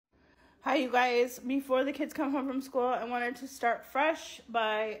Hi, you guys. Before the kids come home from school, I wanted to start fresh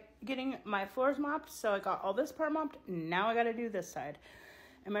by getting my floors mopped. So I got all this part mopped. Now I got to do this side.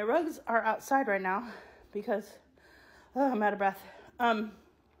 And my rugs are outside right now because I'm out of breath.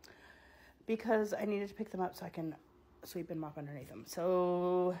 Because I needed to pick them up so I can sweep and mop underneath them.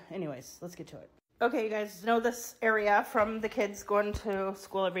 So anyways, let's get to it. Okay, you guys know this area from the kids going to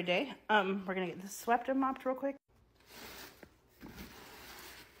school every day. We're going to get this swept and mopped real quick.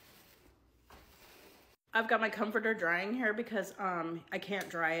 I've got my comforter drying here because I can't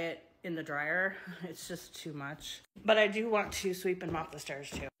dry it in the dryer. It's just too much. But I do want to sweep and mop the stairs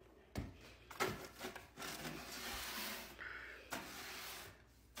too.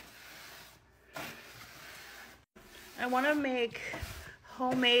 I want to make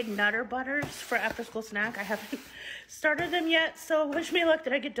homemade Nutter Butters for after school snack. I haven't started them yet, so wish me luck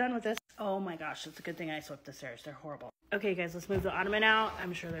that I get done with this. Oh my gosh, it's a good thing I swept the stairs. They're horrible. Okay guys, let's move the ottoman out.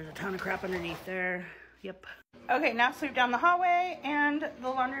 I'm sure there's a ton of crap underneath there. Yep. Okay, now sweep down the hallway and the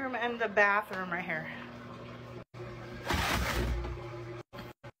laundry room and the bathroom right here.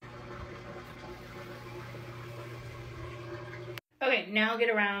 Okay, now get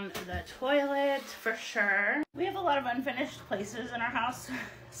around the toilet for sure. We have a lot of unfinished places in our house,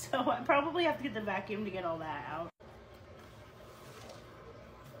 so I probably have to get the vacuum to get all that out.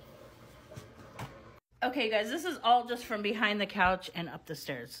 Okay, guys, this is all just from behind the couch and up the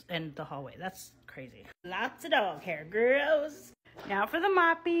stairs and the hallway. That's crazy. Lots of dog hair. Gross. Now for the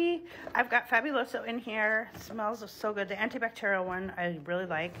moppy. I've got Fabuloso in here. It smells so good. The antibacterial one I really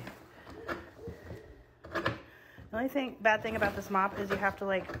like. The only bad thing about this mop is you have to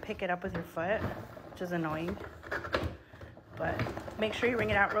like pick it up with your foot, which is annoying. But make sure you wring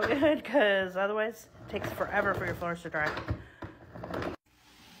it out real good because otherwise it takes forever for your floors to dry.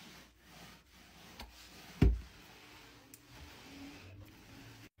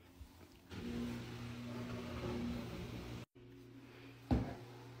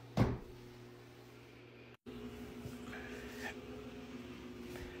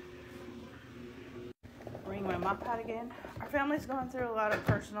 Bring my mop out again. Our family's going through a lot of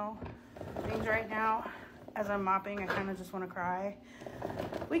personal things right now. As I'm mopping, I kind of just want to cry.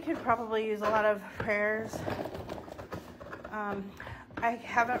 We could probably use a lot of prayers. I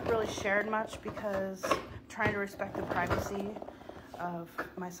haven't really shared much because I'm trying to respect the privacy of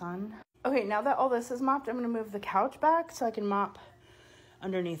my son. Okay, now that all this is mopped, I'm going to move the couch back so I can mop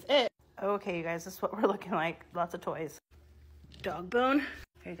underneath it. Okay, you guys, this is what we're looking like. Lots of toys. Dog bone.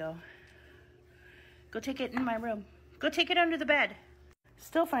 Here you go. Go take it in my room. Go take it under the bed.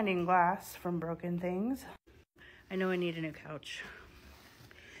 Still finding glass from broken things. I know I need a new couch.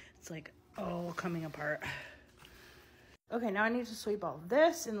 It's like all coming apart. Okay, now I need to sweep all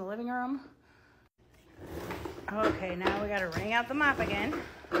this in the living room. Okay, now we gotta wring out the mop again.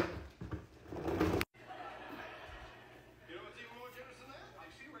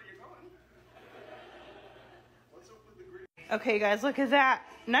 Okay, guys, look at that.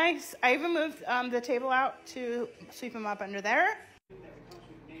 Nice. I even moved the table out to sweep them up under there.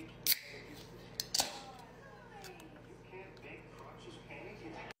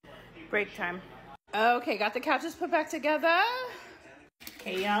 Break time. Okay, got the couches put back together.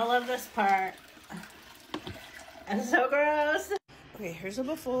 Okay, y'all love this part. It's so gross. Okay, here's a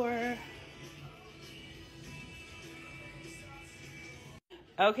before.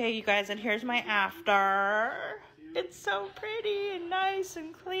 Okay, you guys, and here's my after. It's so pretty and nice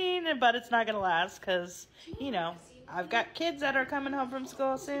and clean, but it's not gonna last because, you know, I've got kids that are coming home from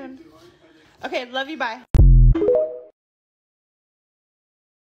school soon. Okay, love you, bye.